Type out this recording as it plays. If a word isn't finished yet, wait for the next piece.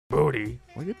booty.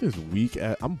 Look at this weak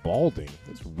ass. I'm balding.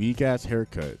 This weak ass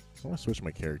haircut. I want to switch my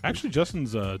character. Actually,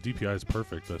 Justin's DPI is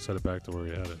perfect. I set it back to where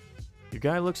he had it. Your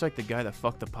guy looks like the guy that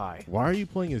fucked the pie. Why are you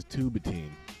playing as Tubatine?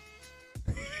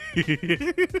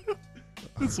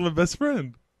 That's my best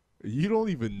friend. You don't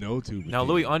even know Tubatine. Now,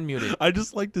 Louis, unmute it. I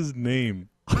just liked his name.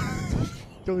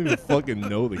 You don't even fucking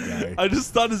know the guy. I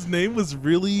just thought his name was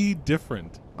really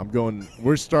different.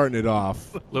 We're starting it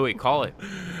off. Louis, call it.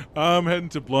 I'm heading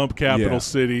to Blump, capital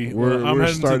city. We're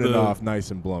heading starting to it off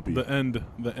nice and blumpy.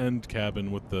 The end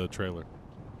cabin with the trailer.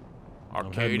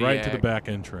 I'm heading Arcadiac. right to the back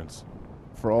entrance.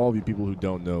 For all of you people who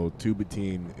don't know,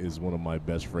 Tubatine is one of my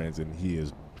best friends, and he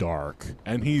is dark.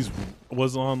 And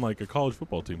was on like a college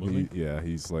football team, wasn't he? Yeah,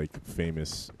 he's like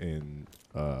famous in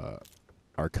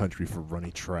our country for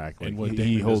running track. Like, And what he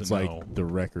Damon holds doesn't like know the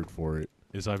record for it.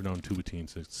 Is I've known Tubatine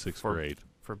since sixth grade.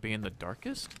 For being the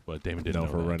darkest? But Damon didn't know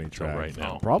for that running until track. right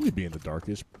now. Probably being the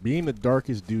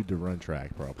darkest dude to run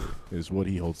track. Probably is what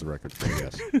he holds the record for.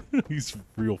 Yes, He's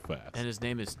real fast. And his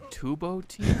name is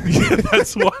Tubo-T? Yeah,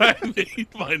 that's why I made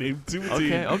my name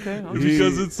Tubatine. Okay.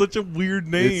 Because it's such a weird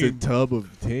name. it's a tub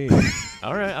of tea.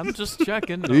 All right, I'm just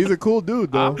checking. He's a cool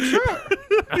dude, though. I'm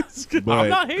sure. But I'm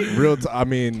not hating. I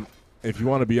mean, if you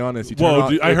want to be honest, you turn Whoa, off,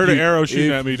 dude, I if heard an you- arrow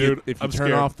shooting if at me, you- dude. If you I'm turn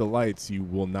scared. off the lights, you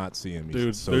will not see him. Dude,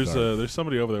 It's so there's dark.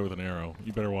 somebody over there with an arrow.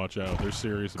 You better watch out. They're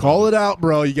serious. Call it out,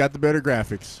 bro. You got the better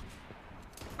graphics.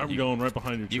 I'm going right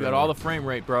behind you. You got all the frame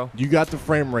rate, bro. You got the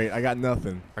frame rate. I got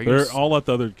nothing. Are you They're s- all at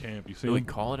the other camp. You see? Louis,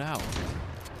 call it out.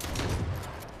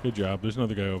 Good job. There's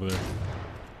another guy over there.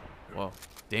 Well,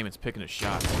 Damon's picking his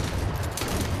shots.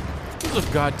 This is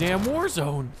a goddamn war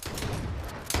zone.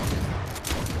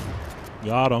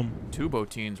 Got him.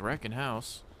 Tubo-Teen's wrecking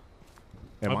house.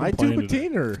 Am I've I been playing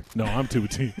Tubatine or? No, I'm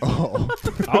Tubatine. Oh,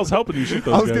 I was helping you shoot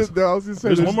I those was guys. gonna say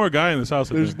There's one more guy in this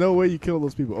house. I There's think. no way you kill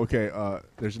those people. Okay,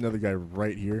 there's another guy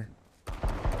right here.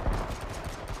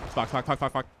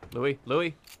 Fuck.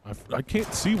 Louis. I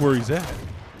can't see where he's at.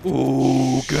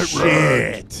 Ooh, good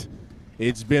shit.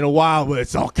 It's been a while, but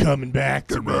it's all coming back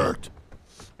to me.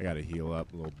 I gotta heal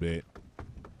up a little bit.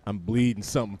 I'm bleeding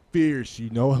something fierce. You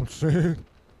know what I'm saying?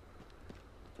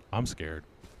 I'm scared.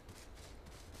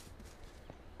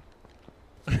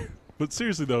 But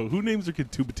seriously though, who names their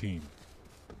kid Tubatine?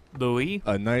 Louis?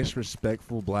 A nice,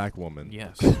 respectful black woman.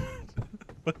 Yes.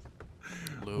 What?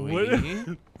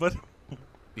 Louis? But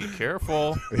Be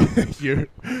careful.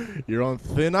 You're on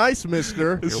thin ice,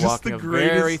 mister. It's You're just walking the a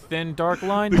very greatest. thin, dark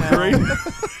line The now. greatest.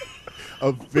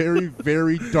 A very,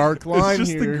 very dark line It's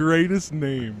just here. the greatest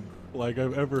name like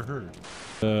I've ever heard.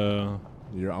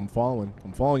 I'm following.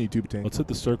 I'm following you, Tubatine. Let's hit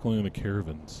the circling of the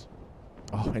caravans.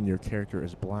 Oh, and your character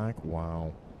is black?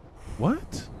 Wow.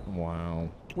 What? Wow.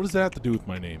 What does that have to do with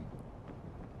my name?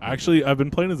 Actually, I've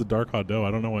been playing as a Dark Hot Doe.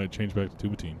 I don't know why it changed back to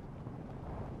Tubatine.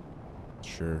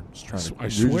 Sure. Just trying to, I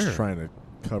you're swear. just trying to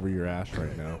cover your ass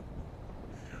right now.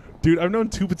 Dude, I've known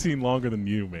Tubatine longer than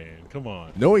you, man. Come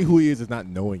on. Knowing who he is not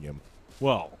knowing him.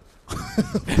 Well.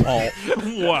 Well.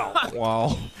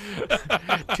 Wow.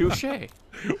 Touche.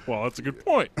 Well, that's a good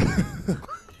point.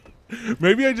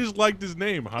 Maybe I just liked his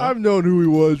name, huh? I've known who he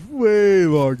was way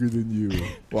longer than you.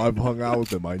 Well, I've hung out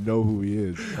with him. I know who he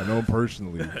is. I know him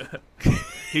personally.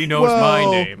 He knows my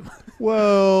name.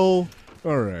 Well,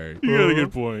 all right. You got a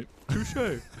good point.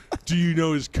 Touche. Do you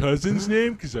know his cousin's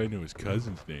name? Because I know his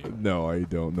cousin's name. No, I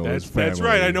don't know his family. That's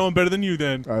right. I know him better than you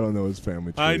then. I don't know his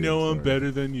family tree. I know him Sorry.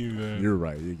 better than you then. You're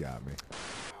right. You got me.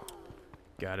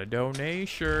 Got a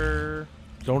donation.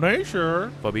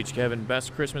 Donation. Club Beach Kevin,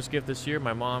 best Christmas gift this year.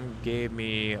 My mom gave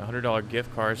me $100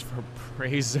 gift cards for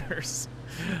Brazers.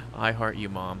 I heart you,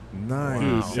 Mom.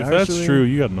 Nice. If that's Actually, true,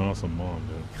 you got an awesome mom,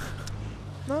 dude.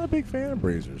 Not a big fan of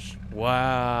Brazers.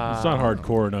 Wow. It's not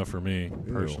hardcore enough for me,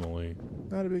 personally.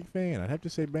 Not a big fan. I'd have to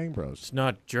say Bang Bros. It's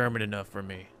not German enough for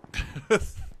me.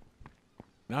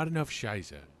 Not enough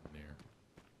Scheisse in there.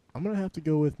 I'm going to have to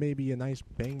go with maybe a nice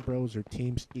Bang Bros or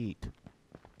Team Skeet.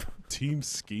 Team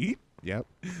Skeet? Yep.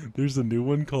 There's a new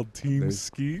one called Team There's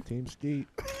Skeet. Team Skeet.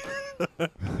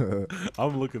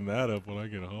 I'm looking that up when I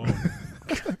get home.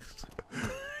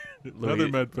 Another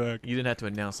Louis, med pack. You didn't have to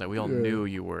announce that. We all Yeah. knew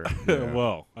you were. Yeah.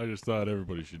 Well, I just thought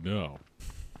everybody should know.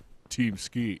 Team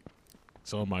Skeet.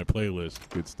 It's on my playlist.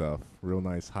 Good stuff. Real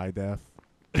nice high def.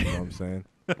 You know what I'm saying?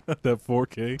 That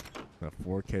 4K. A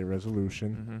 4K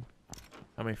resolution. Mm-hmm.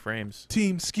 How many frames?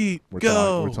 Team Skeet, We're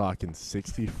go! We're talking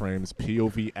 60 frames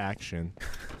POV action.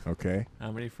 Okay?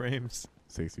 How many frames?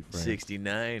 60 frames.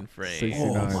 69 frames.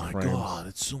 69 Oh my frames. god,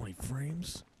 it's so many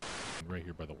frames. Right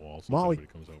here by the wall, so Molly. if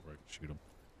somebody comes over, I can shoot him.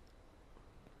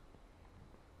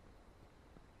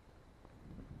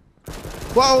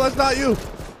 Whoa, that's not you!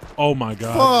 Oh my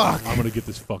god. Fuck. I'm gonna get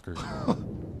this fucker.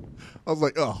 I was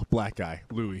like, oh, black guy,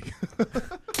 Louis.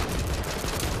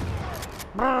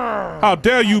 How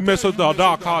dare you mess with the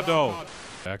dark cardo?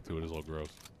 Back to it is all gross.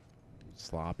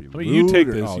 Sloppy. I mean, you take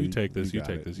looter. this, Oh, you take this, you got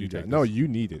take it. this, you got take it. No, this. you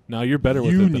need it. No, you're better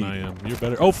with You it than need I it. am. You're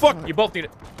better. Oh fuck! You both need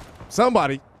it.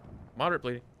 Somebody. Moderate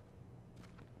bleeding.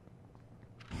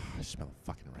 I smell a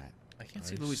fucking rat. I can't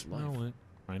see Louis' life. It.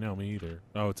 I know, me either.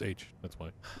 Oh, it's H. That's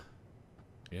why.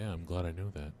 Yeah, I'm glad I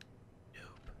knew that.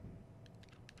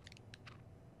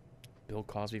 Bill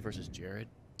Cosby versus Jared.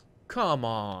 Come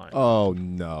on. Oh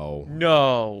no.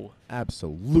 No.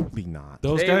 Absolutely not.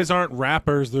 Those guys aren't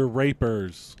rappers, they're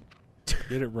rapers.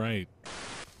 Get it right.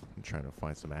 I'm trying to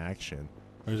find some action.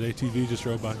 There's ATV just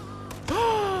rode by.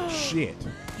 Shit.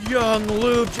 Young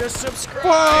Lube just subscribed.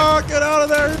 Fuck! Get out of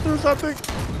there! Do something.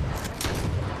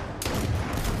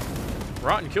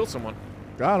 Rotten killed someone.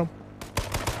 Got him.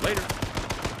 Later.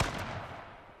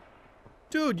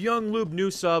 Dude, Young Lube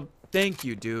new sub. Thank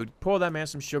you, dude. Pour that man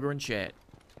some sugar in chat.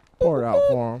 Pour it out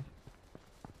for him.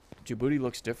 Djibouti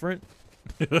looks different.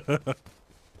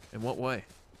 In what way?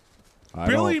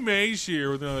 Billy Mays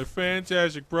here with another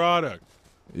fantastic product.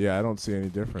 Yeah, I don't see any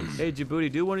difference. Hey,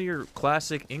 Djibouti, do one of your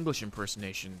classic English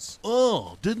impersonations.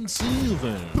 Oh, didn't see you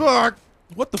then. Fuck!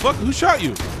 What the fuck? Who shot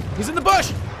you? He's in the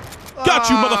bush! Got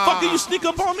you, motherfucker! You sneak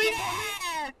up on me?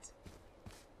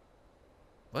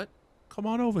 What? Come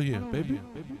on over here, baby.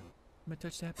 I'm gonna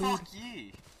touch that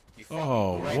booty.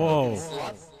 Oh,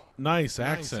 whoa. Nice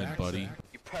accent, buddy.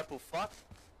 You purple fuck.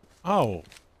 Oh.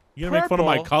 You gonna make fun of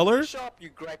my color? Shut up, you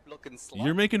grape-looking slut.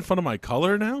 You're making fun of my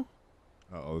color now?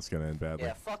 Uh-oh, it's gonna end badly.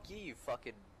 Yeah, fuck you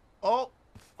fucking... Oh!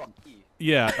 Fuck you.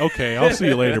 Yeah, okay. I'll see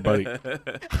you later, buddy.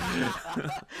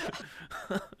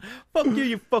 Fuck you,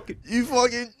 you fucking... You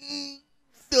fucking...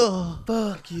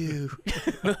 Fuck you.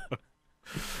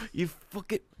 You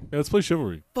fucking... Yeah, let's play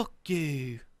Chivalry. Fuck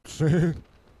you.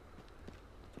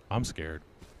 I'm scared.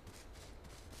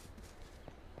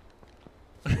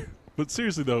 But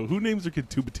seriously, though, who names their kid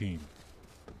Tubatine?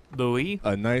 Louis?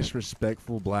 A nice,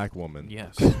 respectful black woman.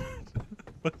 Yes.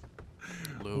 What?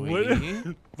 Louis?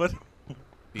 But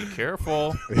Be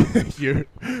careful.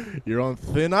 you're on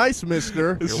thin ice,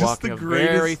 mister. It's You're just walking the a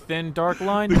very greatest- thin, dark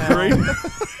line the now. greatest.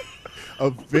 A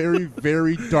very,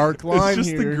 very dark line It's just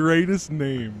here. the greatest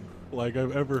name like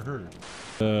I've ever heard.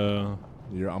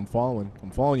 I'm following.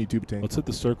 I'm following you, Tubatane. Let's hit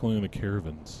the circling of the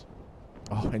caravans.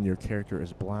 Oh, and your character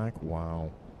is black?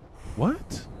 Wow.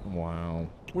 What? Wow.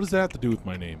 What does that have to do with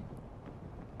my name?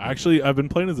 Actually, I've been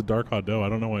playing as a Dark Hot Doe. I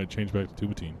don't know why it changed back to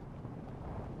Tubatine.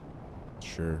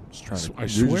 Sure. Just trying to, I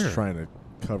you're swear. just trying to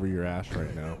cover your ass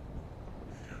right now.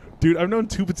 Dude, I've known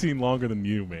Tubatine longer than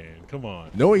you, man. Come on.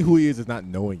 Knowing who he is not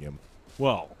knowing him.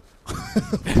 Well.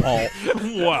 Well.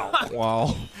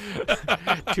 Wow.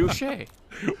 Touche.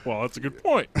 Well, that's a good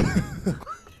point.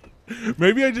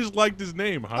 Maybe I just liked his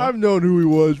name, huh? I've known who he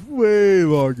was way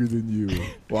longer than you.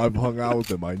 Well, I've hung out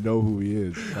with him. I know who he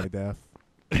is. High def.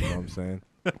 You know what I'm saying?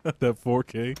 That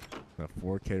 4K. That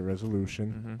 4K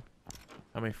resolution. Mm-hmm.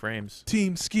 How many frames?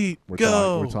 Team Skeet, We're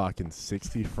go! we're talking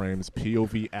 60 frames,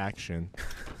 POV action.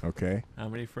 Okay? How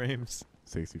many frames?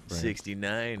 60 frames.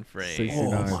 69 frames.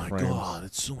 69 Oh my frames. god,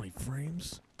 it's so many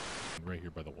frames. Right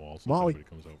here by the wall, so Molly. if somebody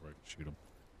comes over, I can shoot him.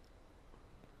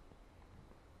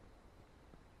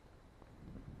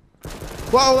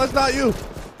 Whoa, that's not you!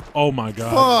 Oh my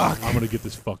god. Fuck. I'm gonna get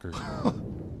this fucker.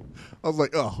 I was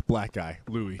like, oh, black guy,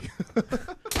 Louis.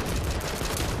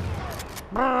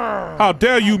 How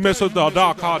dare you mess with the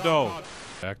dark cardo?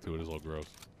 Back to it is all gross.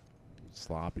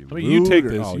 Sloppy. I mean, you take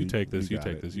looter. this, Oh, you take this, you got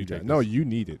take it. this, you got take it. No, this. you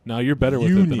need it. No, you're better with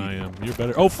You it than need I it. am. You're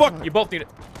better. Oh fuck! You both need it.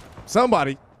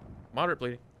 Somebody. Moderate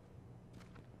bleeding.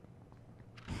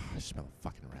 I smell a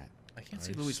fucking rat. I can't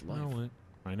see Louis' life. It.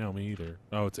 I know, me either.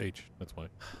 Oh, it's H. That's why.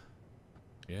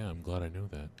 Yeah, I'm glad I knew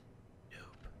that.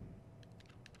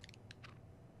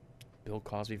 Bill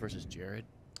Cosby versus Jared.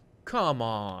 Come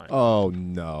on. Oh,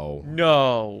 no.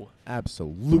 No.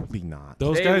 Absolutely not.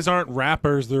 Those guys aren't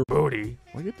rappers. They're booty.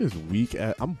 Look at this weak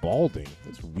ass. I'm balding.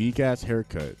 This weak ass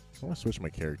haircut. I want to switch my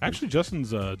character. Actually,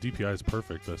 Justin's DPI is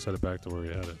perfect. I set it back to where he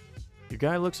had it. Your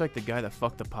guy looks like the guy that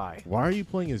fucked the pie. Why are you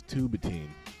playing as Tubatine?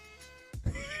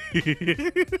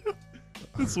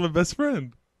 That's my best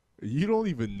friend. You don't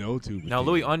even know Tubatine. Now,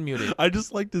 Louis, unmuted. I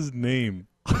just liked his name.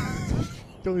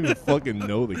 don't even fucking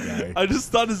know the guy. I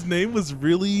just thought his name was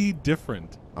really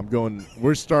different.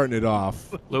 We're starting it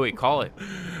off. Louis, call it.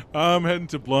 I'm heading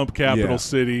to Blump, capital Yeah.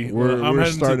 city. We're I'm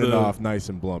heading starting to it off nice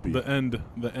and blumpy.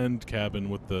 the end cabin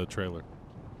with the trailer.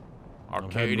 I'm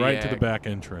Arcadiac. heading right to the back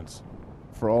entrance.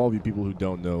 For all of you people who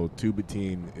don't know,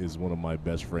 Tubatine is one of my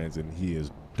best friends, and he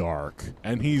is dark.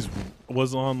 And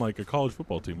was on like a college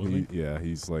football team, wasn't he? Yeah,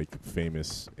 he's like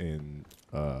famous in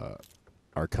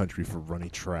our country for running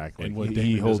track. Like, And what he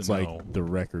Damon holds doesn't like know the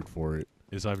record for it.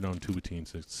 Is I've known Tubatine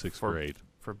since sixth For- grade,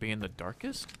 For being the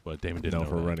darkest? but Damon didn't No, know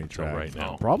for that running until track. right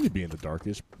now. Probably being the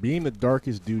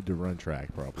darkest dude to run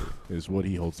track. Probably is what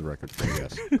he holds the record for.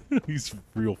 Yes. He's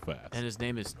real fast. And his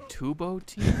name is Tubo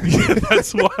Team? Yeah,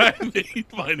 that's why I made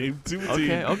my name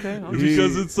Tubatine. Okay.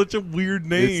 Because it's such a weird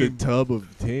name. It's a tub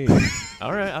of tin.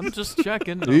 All right, I'm just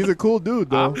checking. He's a cool dude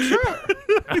though. I'm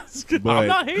sure. But I'm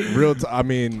not hating. I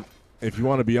mean, if you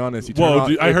want to be honest, you turn Whoa, off,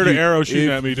 dude, I if heard an you- arrow shooting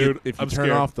if at me, you- dude. If you I'm turn scared.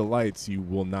 off the lights, you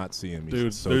will not see him. He's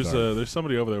Dude, so there's dark. there's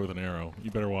somebody over there with an arrow. You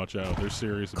better watch out. They're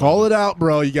serious. Call it out,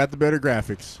 bro. You got the better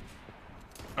graphics.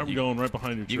 I'm going right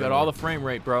behind your You trailer. got all the frame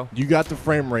rate, bro. You got the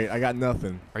frame rate. I got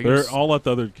nothing. Are you They're all at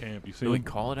the other camp. You see? doing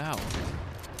call it out?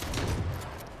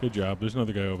 Good job. There's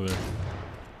another guy over there.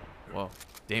 Whoa,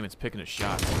 Damon's picking his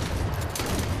shots.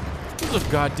 This is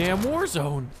a goddamn war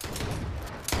zone.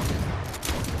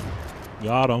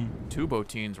 Got him. Tubo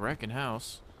Team's wrecking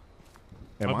house.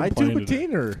 Am I've I been playing today.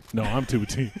 Tubatine or? No, I'm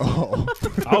Tubatine. Oh,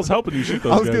 I was helping you shoot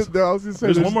I those was guys. gonna say. There's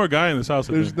There's one more guy in this house.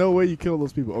 I There's think. no way you kill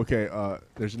those people. Okay,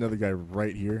 there's another guy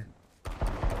right here.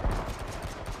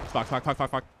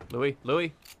 Fuck.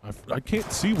 Louis. I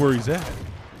can't see where he's at.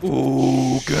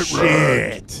 Ooh,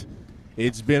 shit.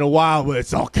 It's been a while, but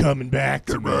it's all coming back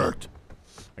to me.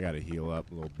 I gotta heal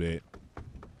up a little bit.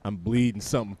 I'm bleeding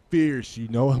something fierce, you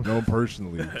know. I know him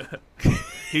personally.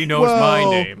 He knows my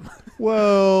name.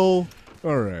 Well,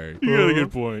 all right. You got a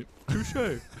good point.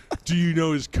 Touche. Do you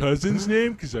know his cousin's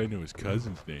name? Because I know his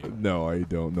cousin's name. No, I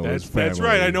don't know his family. That's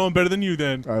right. I know him better than you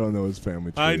then. I don't know his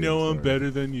family tree. I know him sorry.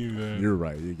 better than you then. You're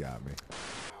right. You got me.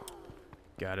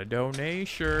 Got a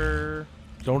donation.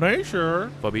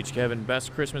 Donation. Bob Beach Kevin,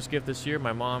 best Christmas gift this year.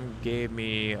 My mom gave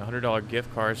me $100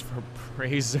 gift cards for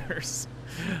Brazers.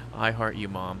 I heart you,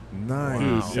 Mom.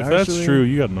 Nice. If that's Actually, true,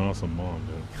 you got an awesome mom,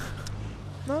 dude.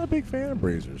 Not a big fan of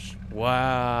Brazers.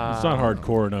 Wow. It's not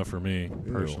hardcore enough for me,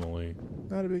 personally.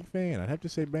 Not a big fan. I'd have to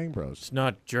say Bang Bros. It's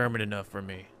not German enough for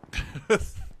me.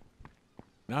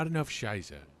 Not enough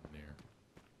Scheisse in there.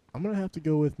 I'm gonna have to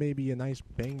go with maybe a nice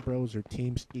Bang Bros or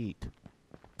Team Skeet.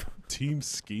 Team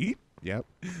Skeet? Yep.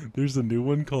 There's a new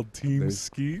one called Team There's-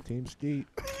 Skeet. Team Skeet.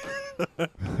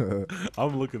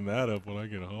 I'm looking that up when I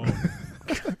get home.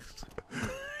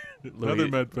 Another Louis,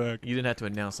 med pack. You didn't have to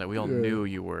announce that. We all Yeah. knew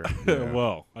you were. Yeah.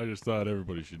 Well, I just thought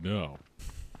everybody should know.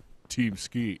 Team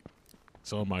Skeet.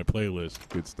 It's on my playlist.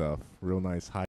 Good stuff. Real nice high.